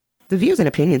The views and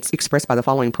opinions expressed by the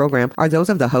following program are those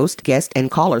of the host, guest, and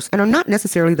callers, and are not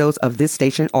necessarily those of this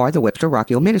station or the Webster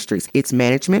Rockhill Ministries, its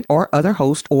management, or other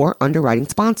host or underwriting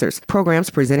sponsors. Programs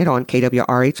presented on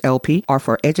KWRH-LP are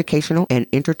for educational and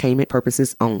entertainment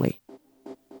purposes only.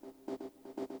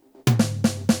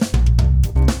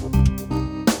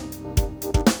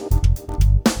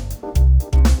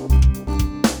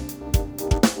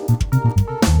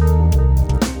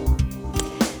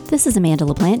 This is Amanda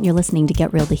LaPlante, and you're listening to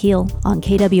Get Real to Heal on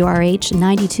KWRH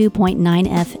 92.9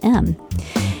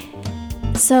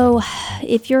 FM. So,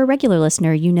 if you're a regular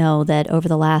listener, you know that over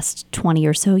the last 20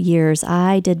 or so years,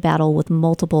 I did battle with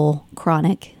multiple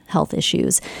chronic health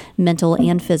issues, mental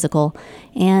and physical.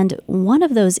 And one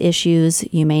of those issues,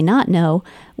 you may not know,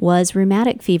 was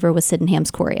rheumatic fever with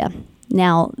Sydenham's chorea.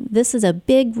 Now, this is a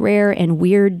big, rare, and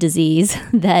weird disease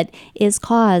that is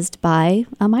caused by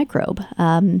a microbe,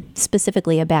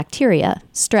 specifically a bacteria,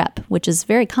 strep, which is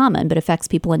very common but affects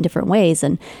people in different ways.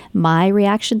 And my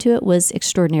reaction to it was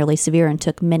extraordinarily severe and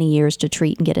took many years to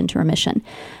treat and get into remission.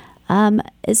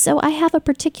 So I have a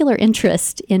particular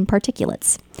interest in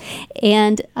particulates,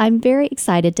 and I'm very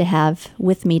excited to have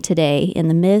with me today, in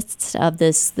the midst of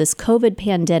this COVID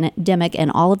pandemic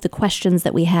and all of the questions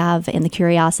that we have and the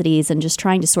curiosities and just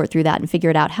trying to sort through that and figure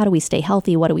it out. How do we stay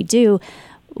healthy? What do we do?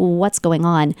 What's going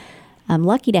on? I'm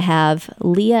lucky to have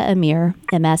Leah Amir,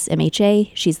 MS,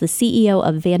 MHA. She's the CEO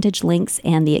of Vantage Links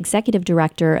and the executive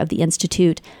director of the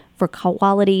Institute for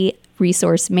Quality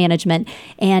Resource Management.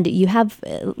 And you have,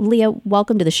 Leah,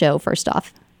 welcome to the show, first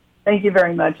off. Thank you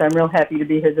very much. I'm real happy to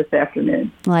be here this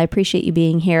afternoon. Well, I appreciate you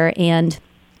being here. And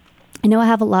I know I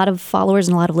have a lot of followers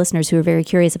and a lot of listeners who are very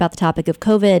curious about the topic of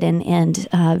COVID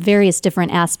and various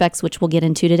different aspects, which we'll get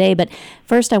into today. But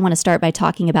first, I want to start by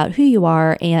talking about who you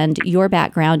are and your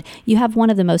background. You have one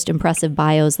of the most impressive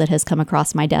bios that has come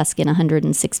across my desk in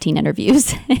 116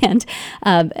 interviews. And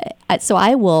so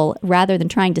I will, rather than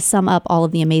trying to sum up all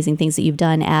of the amazing things that you've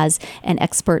done as an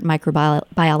expert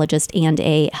microbiologist and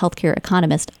a healthcare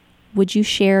economist, would you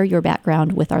share your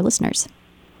background with our listeners?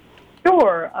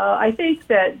 Sure. I think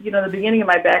that, the beginning of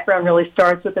my background really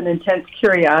starts with an intense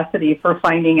curiosity for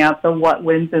finding out the what,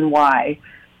 whens, and why.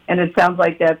 And it sounds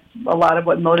like that's a lot of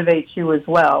what motivates you as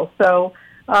well. So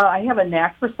I have a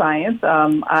knack for science.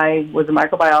 I was a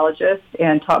microbiologist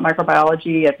and taught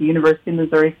microbiology at the University of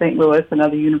Missouri St. Louis and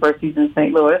other universities in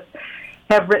St. Louis.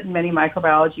 Have written many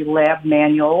microbiology lab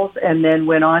manuals and then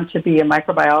went on to be a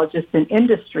microbiologist in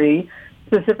industry,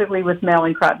 specifically with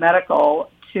Mallinckrodt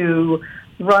Medical, to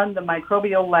run the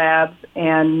microbial labs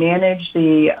and manage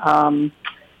the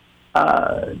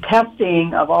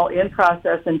testing of all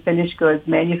in-process and finished goods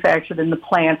manufactured in the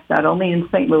plants, not only in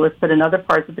St. Louis, but in other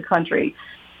parts of the country.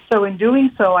 So in doing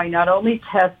so, I not only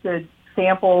tested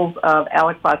samples of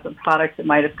aliquots of products that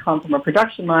might have come from a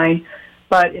production line,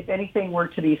 but if anything were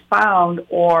to be found,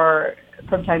 or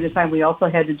from time to time, we also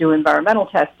had to do environmental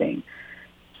testing.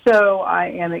 So I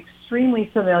am extremely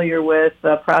familiar with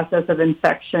the process of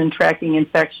infection, tracking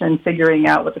infection, figuring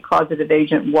out what the causative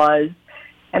agent was.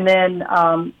 And then,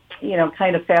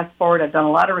 kind of fast forward, I've done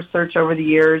a lot of research over the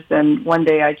years, and one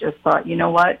day I just thought, you know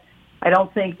what? I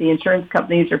don't think the insurance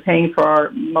companies are paying for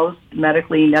our most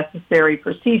medically necessary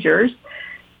procedures.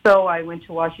 So I went to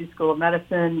WashU School of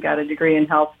Medicine, got a degree in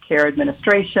healthcare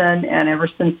administration, and ever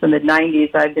since the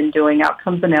mid-'90s, I've been doing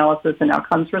outcomes analysis and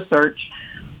outcomes research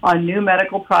on new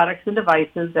medical products and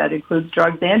devices, that includes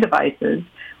drugs and devices,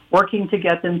 working to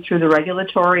get them through the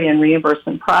regulatory and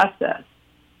reimbursement process.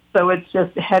 So it's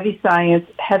just heavy science,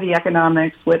 heavy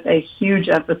economics, with a huge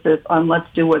emphasis on let's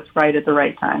do what's right at the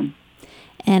right time.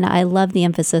 And I love the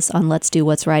emphasis on let's do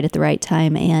what's right at the right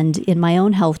time. And in my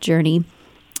own health journey,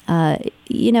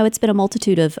 it's been a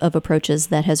multitude of approaches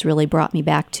that has really brought me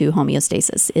back to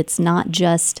homeostasis. It's not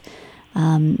just,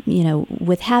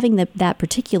 with having that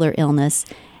particular illness,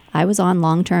 I was on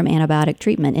long-term antibiotic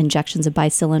treatment, injections of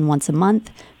bicillin once a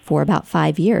month for about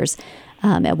 5 years.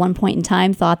 At one point in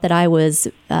time, thought that I was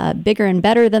bigger and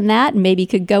better than that and maybe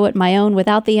could go it my own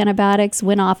without the antibiotics,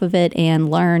 went off of it and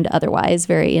learned otherwise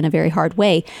in a very hard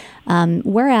way.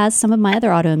 Whereas some of my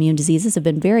other autoimmune diseases have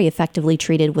been very effectively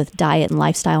treated with diet and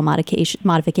lifestyle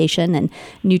modification and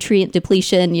nutrient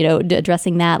depletion,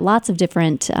 addressing that, lots of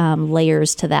different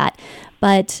layers to that.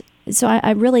 But so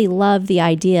I really love the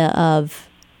idea of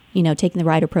taking the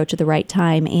right approach at the right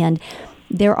time. And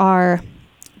there are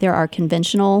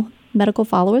conventional medical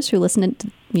followers who listen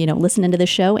into the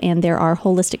show, and there are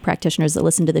holistic practitioners that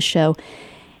listen to the show.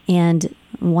 And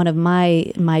one of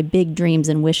my big dreams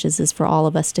and wishes is for all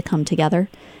of us to come together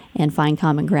and find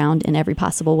common ground in every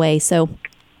possible way. So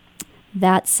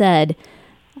that said,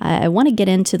 I want to get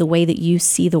into the way that you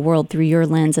see the world through your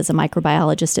lens as a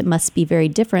microbiologist. It must be very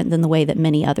different than the way that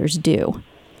many others do.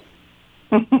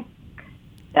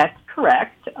 That's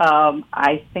correct.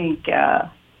 I think,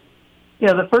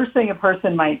 the first thing a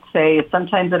person might say is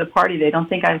sometimes at a party they don't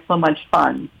think I'm so much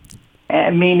fun,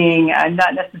 meaning I'm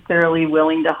not necessarily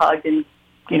willing to hug and,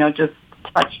 just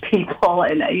touch people.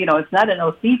 And, it's not an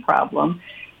OC problem.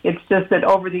 It's just that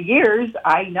over the years,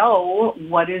 I know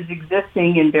what is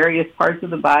existing in various parts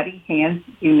of the body, hands,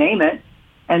 you name it.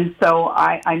 And so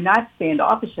I'm not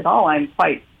standoffish at all. I'm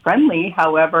quite friendly.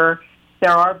 However,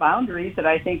 there are boundaries that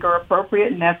I think are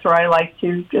appropriate, and that's where I like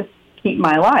to just keep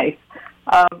my life.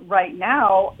 Right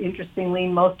now, interestingly,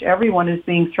 most everyone is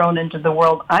being thrown into the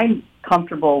world I'm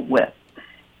comfortable with.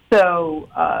 So,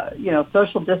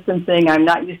 social distancing, I'm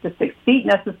not used to 6 feet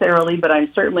necessarily, but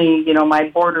I'm certainly, my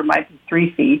border might be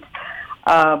 3 feet.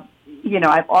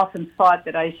 I've often thought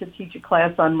that I should teach a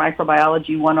class on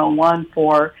microbiology 101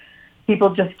 for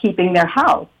people just keeping their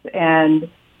house. And,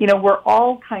 we're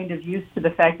all kind of used to the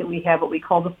fact that we have what we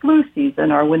call the flu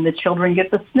season, or when the children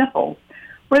get the sniffles,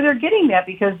 where they're getting that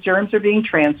because germs are being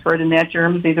transferred, and that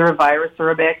germ is either a virus or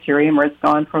a bacterium, or it's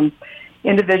gone from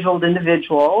individual to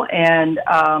individual. And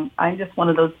I'm just one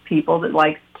of those people that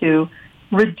likes to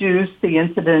reduce the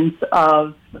incidence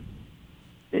of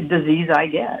disease I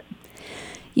get.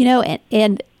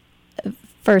 And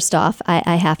first off,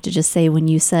 I have to just say, when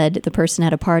you said the person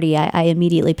at a party, I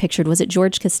immediately pictured, was it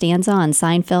George Costanza on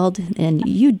Seinfeld? And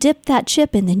you dipped that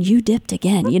chip and then you dipped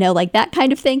again, like that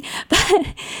kind of thing.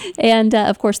 And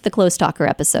of course, the close talker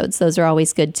episodes, those are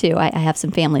always good too. I have some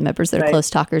family members that are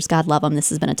close talkers. God love them. This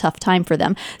has been a tough time for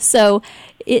them. So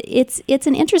it's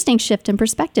an interesting shift in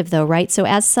perspective though, right? So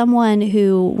as someone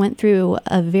who went through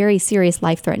a very serious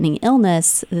life-threatening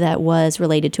illness that was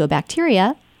related to a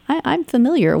bacteria, I'm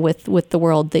familiar with the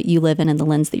world that you live in and the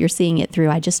lens that you're seeing it through.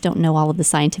 I just don't know all of the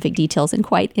scientific details in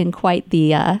quite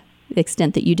the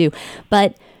extent that you do.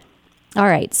 But all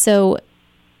right, so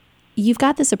you've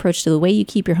got this approach to the way you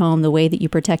keep your home, the way that you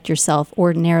protect yourself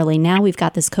ordinarily. Now we've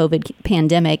got this COVID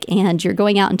pandemic, and you're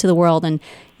going out into the world and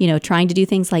trying to do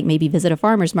things like maybe visit a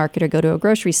farmer's market or go to a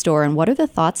grocery store. And what are the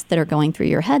thoughts that are going through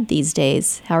your head these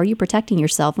days? How are you protecting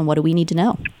yourself, and what do we need to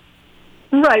know?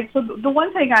 Right. So the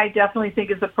one thing I definitely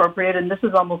think is appropriate, and this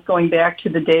is almost going back to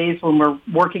the days when we're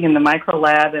working in the micro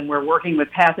lab and we're working with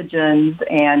pathogens,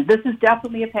 and this is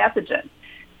definitely a pathogen.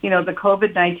 The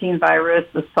COVID-19 virus,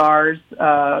 the SARS,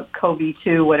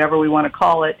 CoV-2, whatever we want to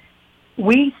call it,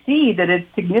 we see that it's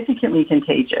significantly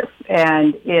contagious,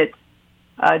 and it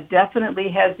definitely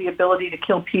has the ability to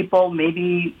kill people.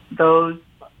 Maybe those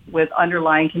with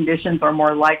underlying conditions are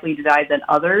more likely to die than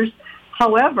others.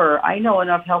 However, I know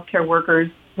enough healthcare workers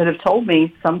that have told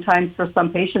me sometimes for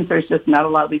some patients there's just not a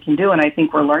lot we can do, and I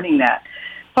think we're learning that.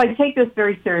 So I take this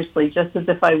very seriously, just as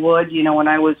if I would, when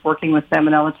I was working with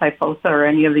Salmonella typhosa or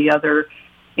any of the other,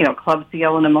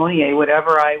 Klebsiella pneumoniae,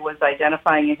 whatever I was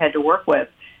identifying and had to work with.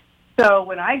 So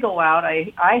when I go out,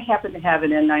 I happen to have an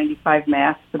N95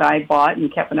 mask that I bought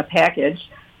and kept in a package.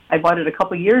 I bought it a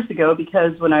couple years ago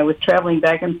because when I was traveling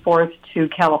back and forth to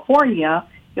California,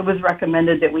 it was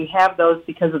recommended that we have those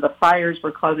because of the fires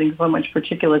were causing so much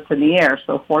particulates in the air.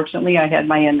 So fortunately, I had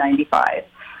my N95.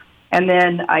 And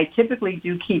then I typically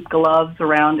do keep gloves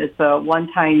around. It's a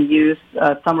one-time use.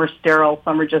 Some are sterile,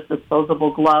 some are just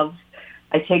disposable gloves.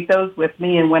 I take those with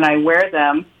me, and when I wear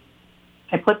them,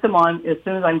 I put them on as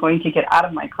soon as I'm going to get out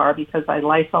of my car because I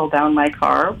Lysol down my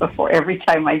car before every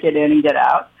time I get in and get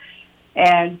out.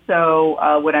 And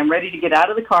so when I'm ready to get out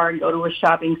of the car and go to a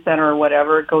shopping center or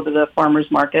whatever, go to the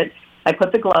farmer's market, I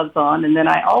put the gloves on. And then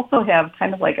I also have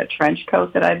kind of like a trench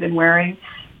coat that I've been wearing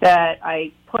that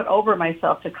I put over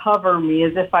myself to cover me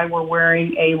as if I were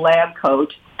wearing a lab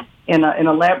coat in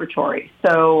a laboratory.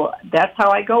 So that's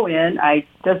how I go in. I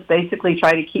just basically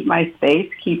try to keep my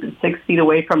space, keep it 6 feet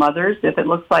away from others. If it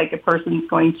looks like a person's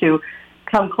going to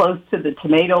come close to the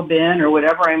tomato bin or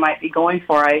whatever I might be going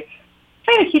for, I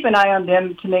try to keep an eye on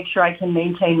them to make sure I can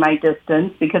maintain my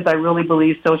distance, because I really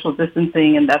believe social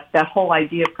distancing and that whole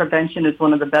idea of prevention is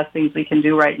one of the best things we can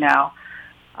do right now.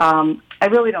 I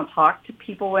really don't talk to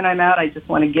people when I'm out. I just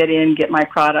want to get in, get my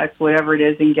products, whatever it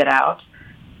is, and get out.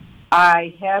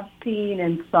 I have seen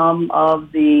in some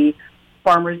of the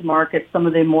farmers markets, some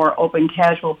of the more open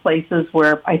casual places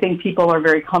where I think people are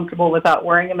very comfortable without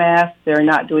wearing a mask. They're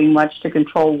not doing much to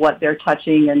control what they're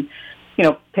touching and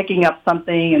picking up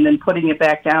something and then putting it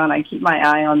back down. I keep my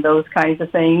eye on those kinds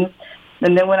of things.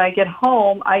 And then when I get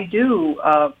home, I do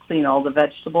clean all the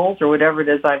vegetables or whatever it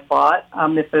is I've bought.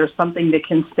 If there's something that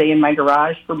can stay in my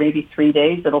garage for maybe 3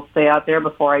 days, it'll stay out there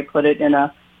before I put it in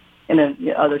a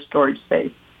other storage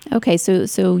space. Okay,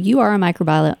 so you are a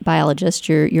microbiologist.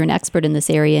 You're an expert in this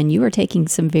area, and you are taking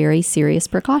some very serious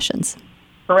precautions.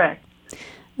 Correct.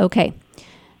 Okay,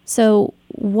 so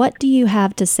what do you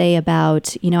have to say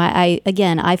about,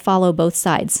 I follow both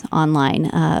sides online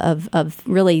of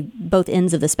really both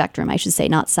ends of the spectrum, I should say,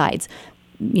 not sides,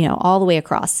 all the way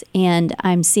across. And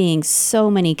I'm seeing so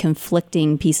many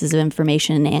conflicting pieces of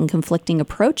information and conflicting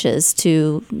approaches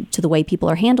to the way people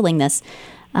are handling this.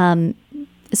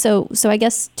 So I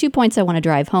guess 2 points I want to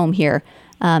drive home here.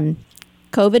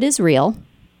 COVID is real.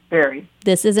 Very.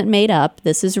 This isn't made up.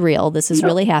 This is real. This is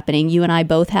really happening. You and I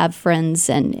both have friends,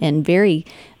 and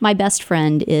my best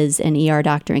friend is an ER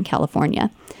doctor in California.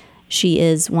 She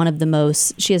is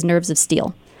she has nerves of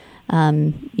steel.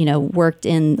 Worked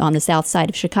on the south side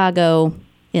of Chicago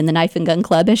in the Knife and Gun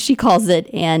Club, as she calls it,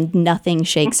 and nothing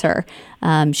shakes her.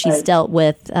 She's dealt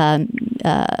with MRSA,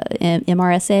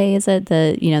 is it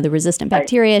the resistant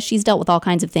bacteria? She's dealt with all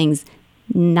kinds of things,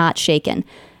 not shaken.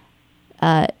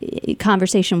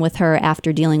 Conversation with her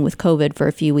after dealing with COVID for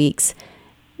a few weeks,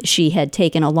 she had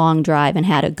taken a long drive and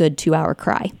had a good 2-hour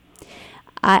cry.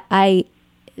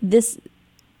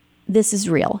 This is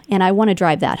real, and I want to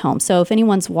drive that home. So if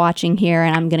anyone's watching here,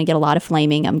 and I'm going to get a lot of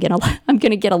flaming, I'm going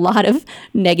to get a lot of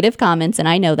negative comments, and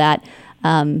I know that.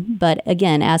 But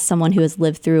again, as someone who has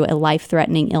lived through a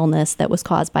life-threatening illness that was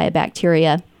caused by a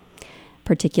bacteria,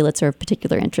 particulates are of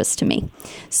particular interest to me.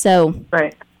 So,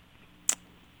 right.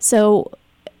 So,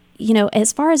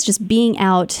 as far as just being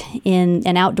out in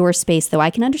an outdoor space, though,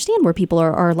 I can understand where people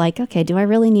are like, okay, do I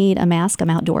really need a mask? I'm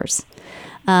outdoors.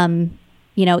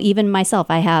 Even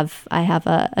myself, I have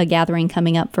a gathering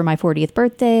coming up for my 40th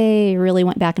birthday. Really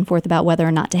went back and forth about whether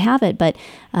or not to have it, but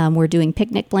we're doing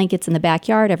picnic blankets in the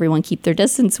backyard. Everyone keep their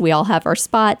distance. We all have our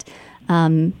spot.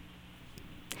 How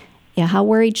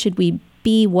worried should we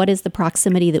be? What is the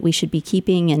proximity that we should be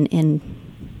keeping in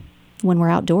when we're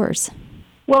outdoors?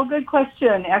 Well, good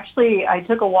question. Actually, I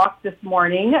took a walk this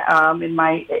morning in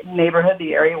my neighborhood,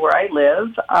 the area where I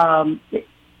live.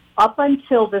 Up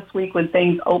until this week when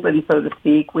things opened, so to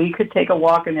speak, we could take a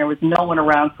walk and there was no one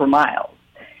around for miles.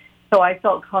 So I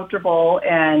felt comfortable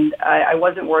and I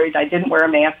wasn't worried. I didn't wear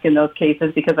a mask in those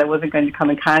cases because I wasn't going to come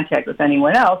in contact with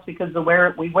anyone else because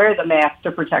we wear the mask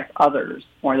to protect others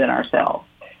more than ourselves.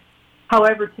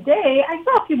 However, today I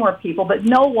saw a few more people, but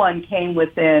no one came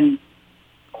within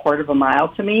a quarter of a mile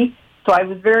to me. So I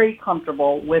was very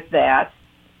comfortable with that.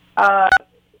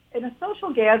 In a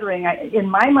social gathering, in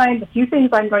my mind, the few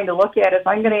things I'm going to look at is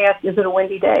I'm going to ask, is it a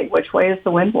windy day? Which way is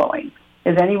the wind blowing?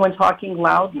 Is anyone talking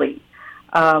loudly?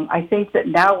 I think that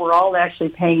now we're all actually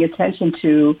paying attention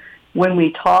to when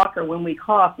we talk or when we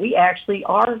cough, we actually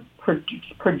are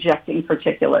projecting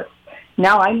particulates.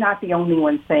 Now I'm not the only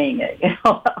one saying it.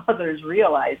 Others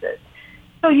realize it.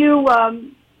 So you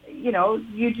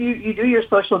do your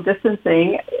social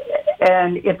distancing.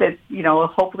 And if it,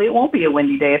 hopefully it won't be a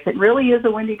windy day. If it really is a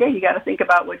windy day, you got to think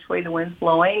about which way the wind's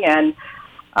blowing. And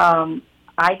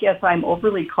I guess I'm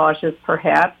overly cautious,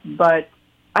 perhaps, but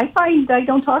I find I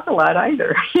don't talk a lot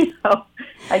either.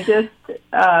 I just,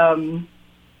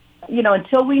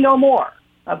 until we know more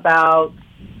about,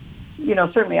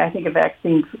 certainly I think a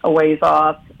vaccine's a ways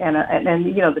off, and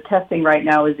the testing right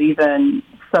now is even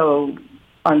so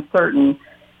uncertain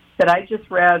that I just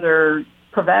rather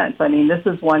prevent. I mean, this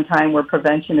is one time where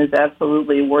prevention is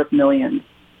absolutely worth millions.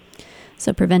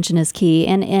 So prevention is key.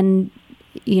 And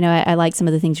I like some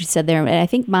of the things you said there. And I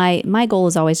think my goal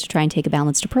is always to try and take a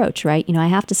balanced approach, right? I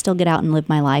have to still get out and live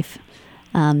my life.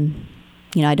 I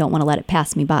don't want to let it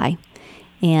pass me by.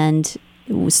 And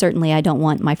certainly I don't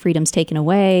want my freedoms taken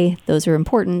away. Those are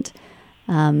important.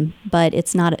 But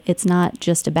it's not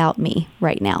just about me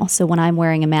right now. So when I'm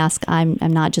wearing a mask, I'm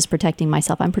not just protecting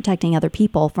myself. I'm protecting other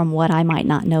people from what I might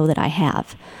not know that I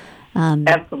have.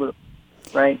 Absolutely.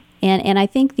 Right. And I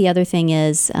think the other thing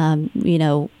is, I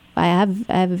have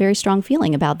a very strong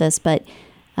feeling about this, but,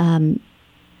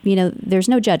 there's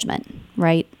no judgment,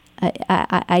 right?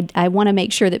 I want to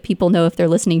make sure that people know if they're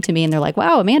listening to me and they're like,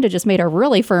 wow, Amanda just made a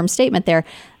really firm statement there.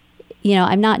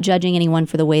 I'm not judging anyone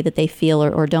for the way that they feel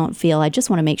or don't feel. I just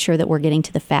want to make sure that we're getting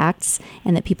to the facts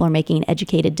and that people are making an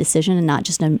educated decision and not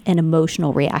just an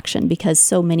emotional reaction, because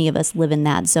so many of us live in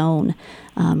that zone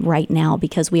right now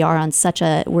because we are on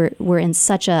we're in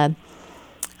such a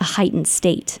heightened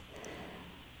state.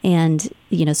 And,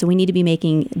 so we need to be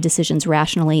making decisions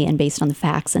rationally and based on the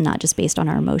facts and not just based on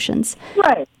our emotions.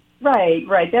 Right.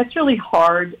 That's really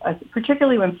hard,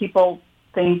 particularly when people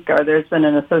think or there's been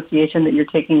an association that you're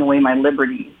taking away my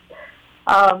liberties.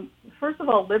 First of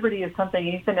all, liberty is something,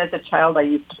 even as a child, I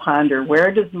used to ponder.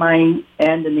 Where does mine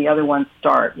end and the other one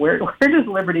start? Where does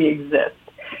liberty exist?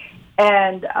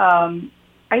 And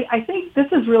I think this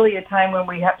is really a time when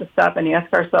we have to stop and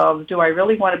ask ourselves, do I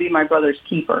really want to be my brother's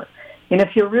keeper? And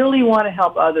if you really want to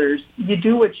help others, you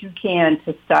do what you can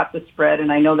to stop the spread. And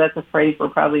I know that's a phrase we're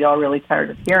probably all really tired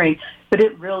of hearing, but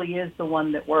it really is the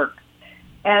one that works.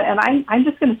 And I'm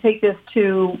just going to take this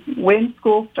to when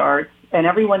school starts and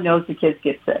everyone knows the kids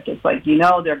get sick. It's like,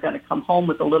 they're going to come home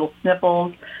with the little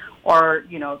sniffles or,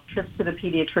 trips to the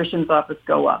pediatrician's office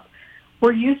go up.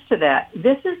 We're used to that.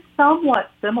 This is somewhat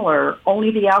similar,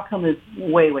 only the outcome is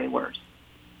way, way worse.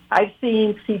 I've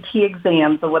seen CT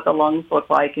exams of what the lungs look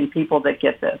like in people that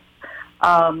get this.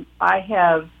 I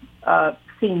have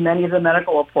seen many of the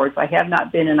medical reports. I have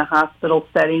not been in a hospital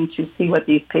setting to see what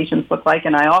these patients look like,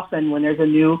 and I often, when there's a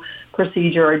new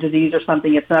procedure or disease or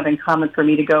something, it's not uncommon for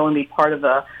me to go and be part of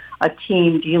a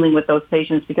team dealing with those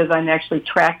patients because I'm actually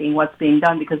tracking what's being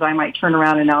done because I might turn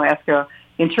around and now ask a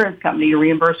insurance company to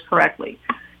reimburse correctly.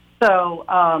 So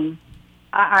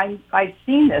I've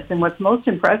seen this, and what's most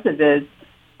impressive is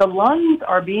the lungs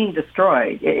are being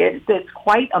destroyed. It's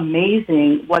quite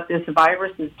amazing what this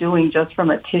virus is doing just from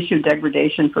a tissue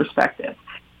degradation perspective.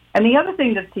 And the other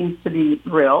thing that seems to be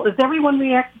real is everyone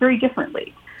reacts very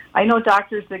differently. I know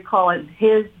doctors that call it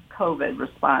his COVID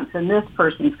response and this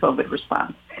person's COVID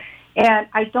response. And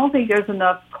I don't think there's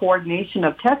enough coordination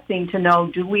of testing to know,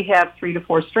 do we have 3 to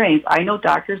 4 strains? I know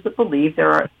doctors that believe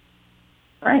there are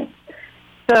strains.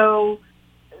 So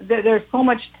there's so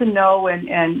much to know,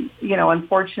 and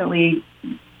unfortunately,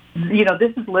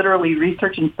 this is literally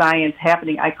research and science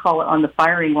happening. I call it on the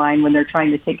firing line when they're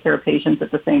trying to take care of patients at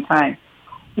the same time.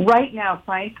 Right now,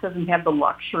 science doesn't have the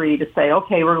luxury to say,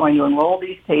 okay, we're going to enroll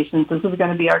these patients. This is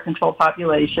going to be our control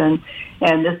population,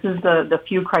 and this is the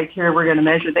few criteria we're going to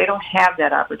measure. They don't have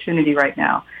that opportunity right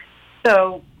now.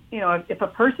 So, if a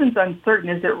person's uncertain,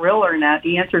 is it real or not,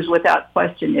 the answer is without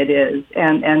question it is,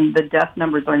 and the death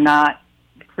numbers are not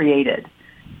created.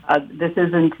 This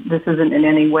isn't in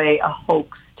any way a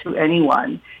hoax to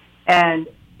anyone. And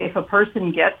if a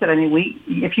person gets it,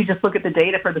 if you just look at the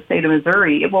data for the state of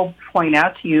Missouri, it will point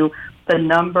out to you the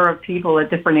number of people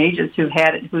at different ages who've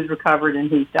had it, who's recovered,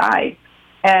 and who's died.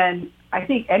 And I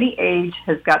think any age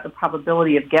has got the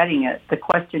probability of getting it. The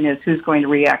question is who's going to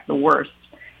react the worst.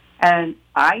 And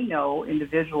I know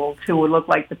individuals who would look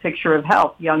like the picture of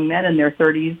health, young men in their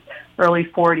 30s, early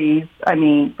 40s.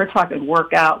 We're talking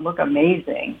workout, look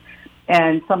amazing.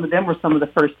 And some of them were some of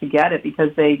the first to get it because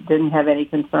they didn't have any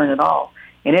concern at all.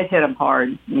 And it hit them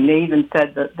hard. They even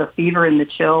said that the fever and the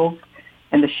chills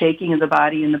and the shaking of the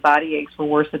body and the body aches were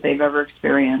worse that they've ever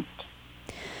experienced.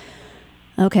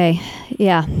 Okay,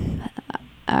 yeah.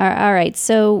 All right.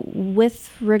 So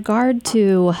with regard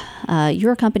to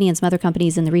your company and some other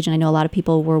companies in the region, I know a lot of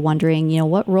people were wondering,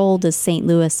 what role does St.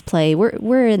 Louis play?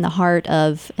 We're in the heart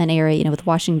of an area, with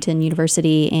Washington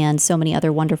University and so many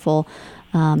other wonderful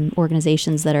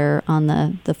organizations that are on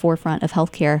the forefront of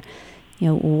healthcare.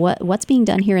 What's being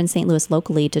done here in St. Louis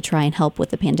locally to try and help with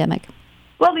the pandemic?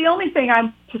 Well, the only thing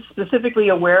I'm specifically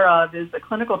aware of is a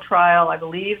clinical trial. I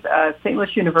believe St.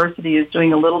 Louis University is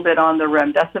doing a little bit on the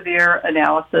remdesivir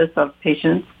analysis of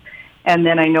patients. And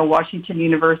then I know Washington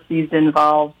University is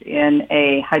involved in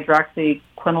a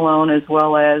hydroxyquinolone as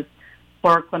well as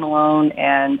fluoroquinolone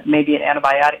and maybe an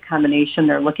antibiotic combination.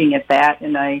 They're looking at that.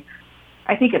 And I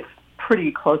think it's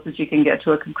pretty close as you can get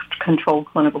to a controlled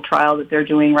clinical trial that they're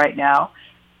doing right now.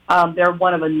 They're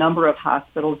one of a number of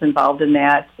hospitals involved in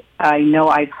that. I know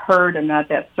I've heard, I'm not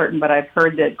that certain, but I've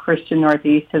heard that Christian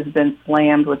Northeast has been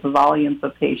slammed with volumes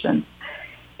of patients.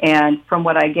 And from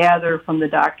what I gather from the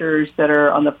doctors that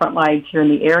are on the front lines here in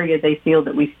the area, they feel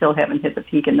that we still haven't hit the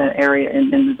peak in the area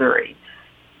in Missouri.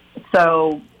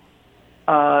 So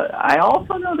I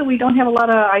also know that we don't have a lot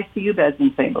of ICU beds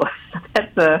in St. Louis.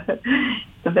 That's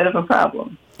a bit of a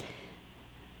problem.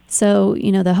 So,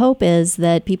 the hope is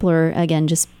that people are, again,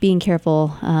 just being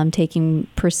careful, taking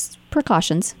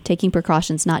precautions,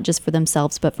 not just for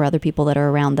themselves, but for other people that are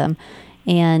around them.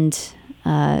 And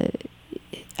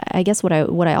I guess what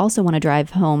I also want to drive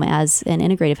home as an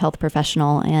integrative health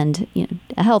professional and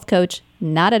a health coach,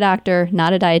 not a doctor,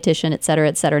 not a dietitian, et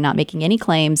cetera, not making any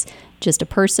claims, just a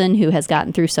person who has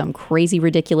gotten through some crazy,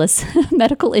 ridiculous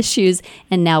medical issues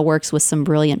and now works with some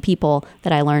brilliant people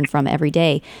that I learn from every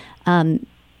day.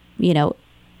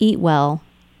 Eat well,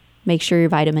 make sure your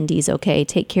vitamin D is okay,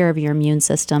 take care of your immune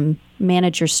system,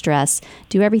 manage your stress,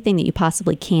 do everything that you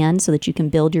possibly can so that you can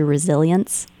build your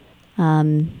resilience.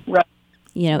 Right.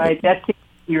 Right. That seems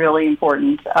to be really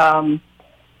important. The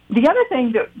other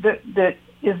thing that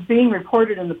is being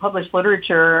reported in the published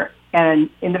literature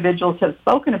and individuals have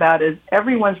spoken about is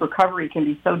everyone's recovery can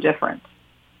be so different.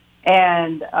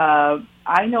 And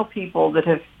I know people that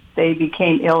have they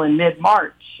became ill in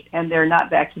mid-March, and they're not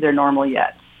back to their normal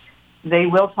yet. They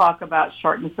will talk about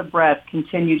shortness of breath,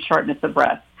 continued shortness of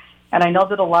breath. And I know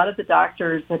that a lot of the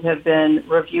doctors that have been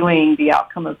reviewing the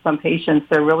outcome of some patients,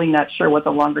 they're really not sure what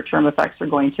the longer-term effects are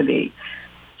going to be.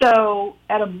 So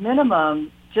at a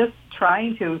minimum, just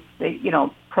trying to,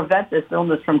 prevent this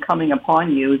illness from coming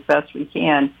upon you as best we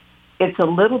can. It's a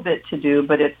little bit to do,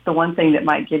 but it's the one thing that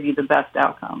might give you the best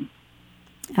outcome.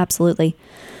 Absolutely.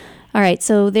 All right.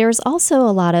 So there's also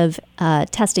a lot of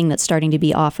testing that's starting to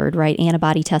be offered, right?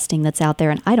 Antibody testing that's out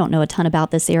there. And I don't know a ton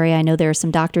about this area. I know there are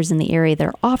some doctors in the area that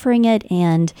are offering it,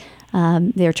 and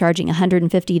they're charging $150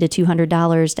 to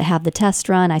 $200 to have the test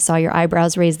run. I saw your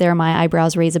eyebrows raise there. My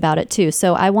eyebrows raise about it too.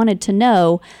 So I wanted to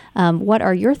know, what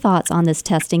are your thoughts on this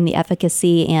testing, the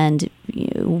efficacy, and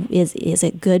is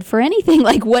it good for anything?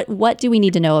 Like what do we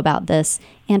need to know about this?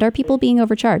 And are people being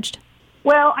overcharged?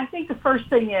 Well, I think the first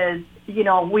thing is,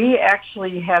 we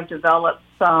actually have developed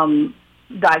some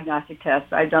diagnostic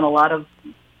tests. I've done a lot of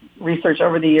research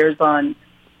over the years on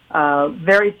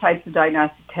various types of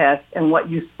diagnostic tests and what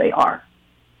use they are.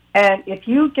 And if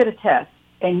you get a test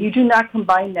and you do not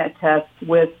combine that test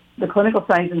with the clinical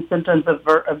signs and symptoms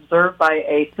observed by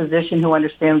a physician who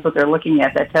understands what they're looking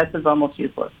at, that test is almost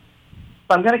useless.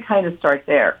 So I'm going to kind of start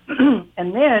there.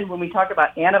 And then when we talk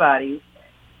about antibodies,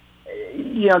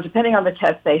 depending on the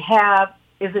test they have,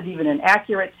 is it even an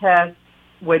accurate test?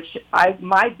 Which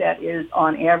my bet is,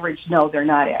 on average, no, they're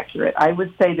not accurate. I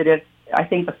would say that I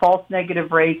think the false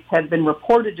negative rates have been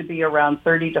reported to be around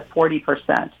 30 to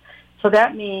 40%. So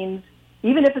that means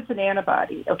even if it's an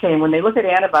antibody, okay, and when they look at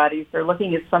antibodies, they're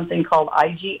looking at something called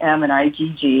IgM and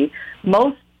IgG.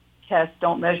 Most tests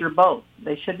don't measure both.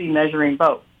 They should be measuring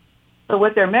both. So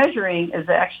what they're measuring is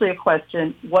actually a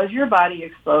question: was your body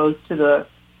exposed to the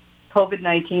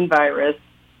COVID-19 virus?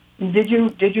 Did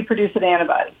you produce an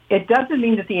antibody? It doesn't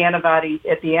mean that the antibody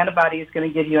is going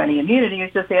to give you any immunity.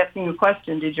 It's just asking a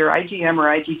question: did your IgM or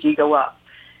IgG go up?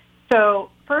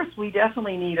 So first, we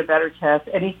definitely need a better test,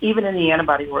 and even in the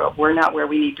antibody world, we're not where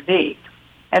we need to be.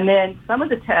 And then some of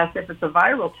the tests, if it's a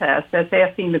viral test, that's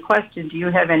asking the question: do you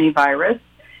have any virus?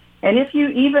 And if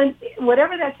you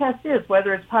whatever that test is,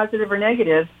 whether it's positive or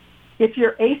negative, if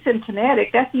you're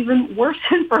asymptomatic, that's even worse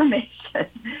information.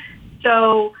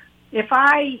 So if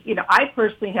I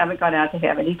personally haven't gone out to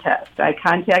have any tests. I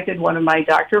contacted one of my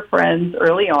doctor friends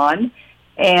early on,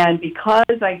 and because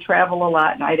I travel a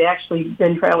lot, and I'd actually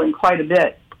been traveling quite a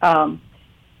bit, I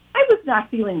was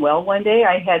not feeling well one day.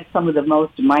 I had some of the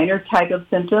most minor type of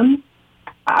symptoms.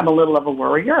 I'm a little of a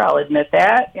worrier, I'll admit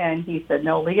that. And he said,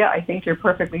 "No, Leah, I think you're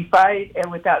perfectly fine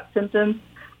and without symptoms.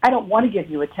 I don't want to give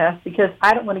you a test because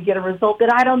I don't want to get a result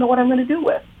that I don't know what I'm going to do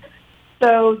with."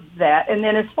 So that, and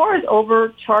then as far as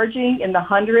overcharging in the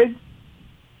hundreds,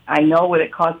 I know what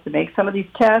it costs to make some of these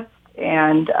tests,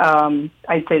 and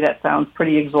I'd say that sounds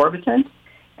pretty exorbitant.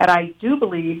 And I do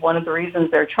believe one of the reasons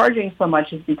they're charging so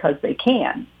much is because they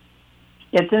can.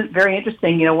 It's very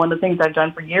interesting. One of the things I've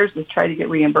done for years is try to get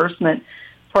reimbursement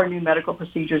for new medical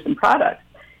procedures and products.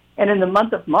 And in the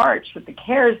month of March with the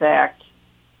CARES Act,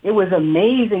 it was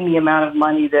amazing the amount of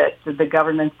money that the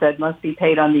government said must be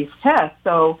paid on these tests.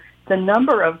 So the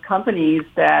number of companies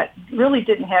that really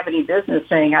didn't have any business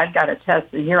saying, "I've got a test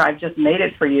and here, I've just made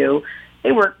it for you,"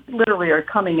 they were literally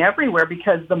coming everywhere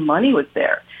because the money was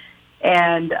there.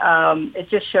 And it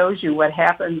just shows you what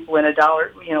happens when a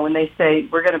dollar, when they say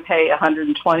we're going to pay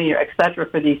 $120 or et cetera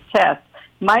for these tests.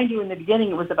 Mind you, in the beginning,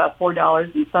 it was about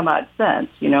 $4 and some odd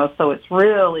cents, so it's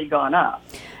really gone up.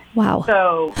 Wow.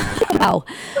 So, wow.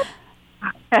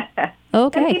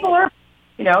 Okay. And people are,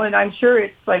 and I'm sure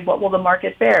it's like, what will the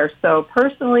market bear? So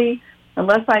personally,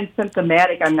 unless I'm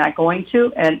symptomatic, I'm not going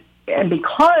to. And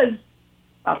because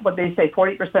what they say,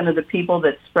 40% of the people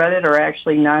that spread it are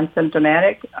actually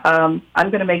non-symptomatic, I'm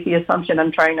going to make the assumption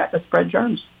I'm trying not to spread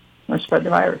germs or spread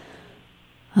the virus.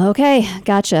 Okay,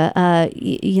 gotcha.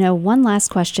 One last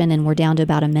question, and we're down to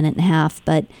about a minute and a half,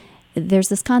 but there's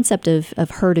this concept of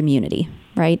herd immunity,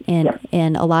 right?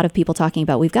 And a lot of people talking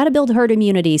about, we've got to build herd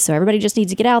immunity, so everybody just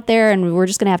needs to get out there, and we're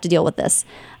just going to have to deal with this.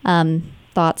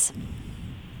 Thoughts?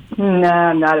 No,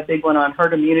 I'm not a big one on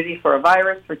herd immunity for a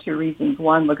virus for two reasons.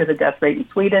 One, look at the death rate in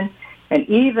Sweden. And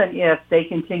even if they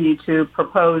continue to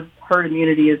propose herd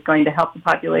immunity is going to help the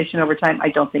population over time, I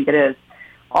don't think it is.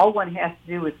 All one has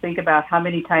to do is think about how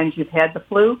many times you've had the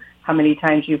flu, how many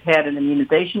times you've had an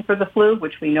immunization for the flu,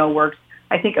 which we know works.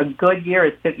 I think a good year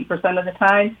is 50% of the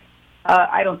time.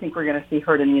 I don't think we're going to see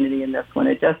herd immunity in this one.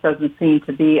 It just doesn't seem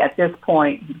to be, at this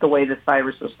point, the way this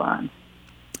virus responds.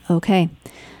 Okay.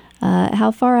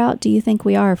 How far out do you think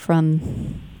we are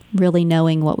from really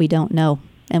knowing what we don't know?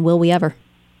 And will we ever?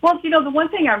 Well, the one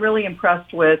thing I'm really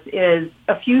impressed with is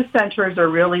a few centers are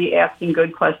really asking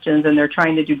good questions and they're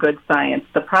trying to do good science.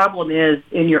 The problem is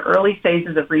in your early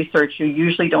phases of research, you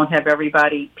usually don't have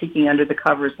everybody peeking under the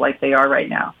covers like they are right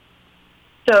now.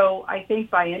 So I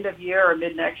think by end of year or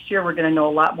mid next year, we're going to know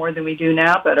a lot more than we do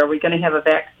now, but are we going to have a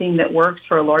vaccine that works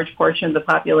for a large portion of the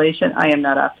population? I am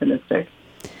not optimistic.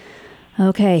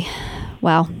 Okay.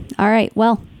 Wow. All right.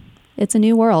 Well, it's a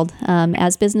new world.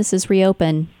 As businesses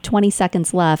reopen, 20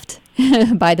 seconds left,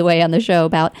 by the way, on the show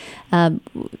about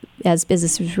as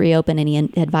businesses reopen, any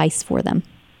advice for them?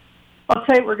 I'll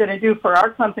tell you what we're going to do for our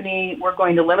company. We're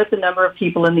going to limit the number of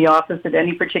people in the office at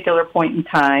any particular point in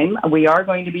time. We are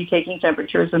going to be taking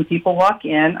temperatures when people walk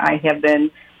in. I have been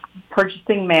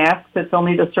purchasing masks. It's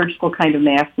only the surgical kind of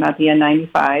mask, not the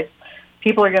N95.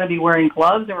 People are going to be wearing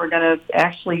gloves, and we're going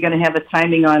to have a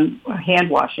timing on hand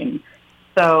washing.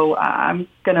 So I'm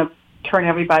going to turn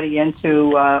everybody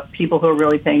into people who are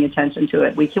really paying attention to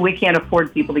it. We can't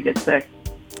afford people to get sick.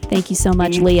 Thank you so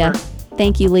much, Leah.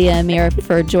 Thank you, Leah Amir,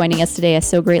 for joining us today. I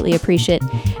so greatly appreciate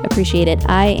it.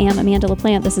 I am Amanda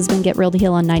LaPlante. This has been Get Real to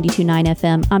Heal on 92.9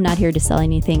 FM. I'm not here to sell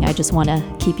anything. I just want to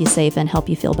keep you safe and help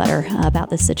you feel better about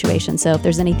this situation. So if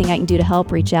there's anything I can do to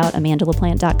help, reach out,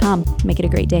 amandalaplante.com. Make it a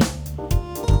great day.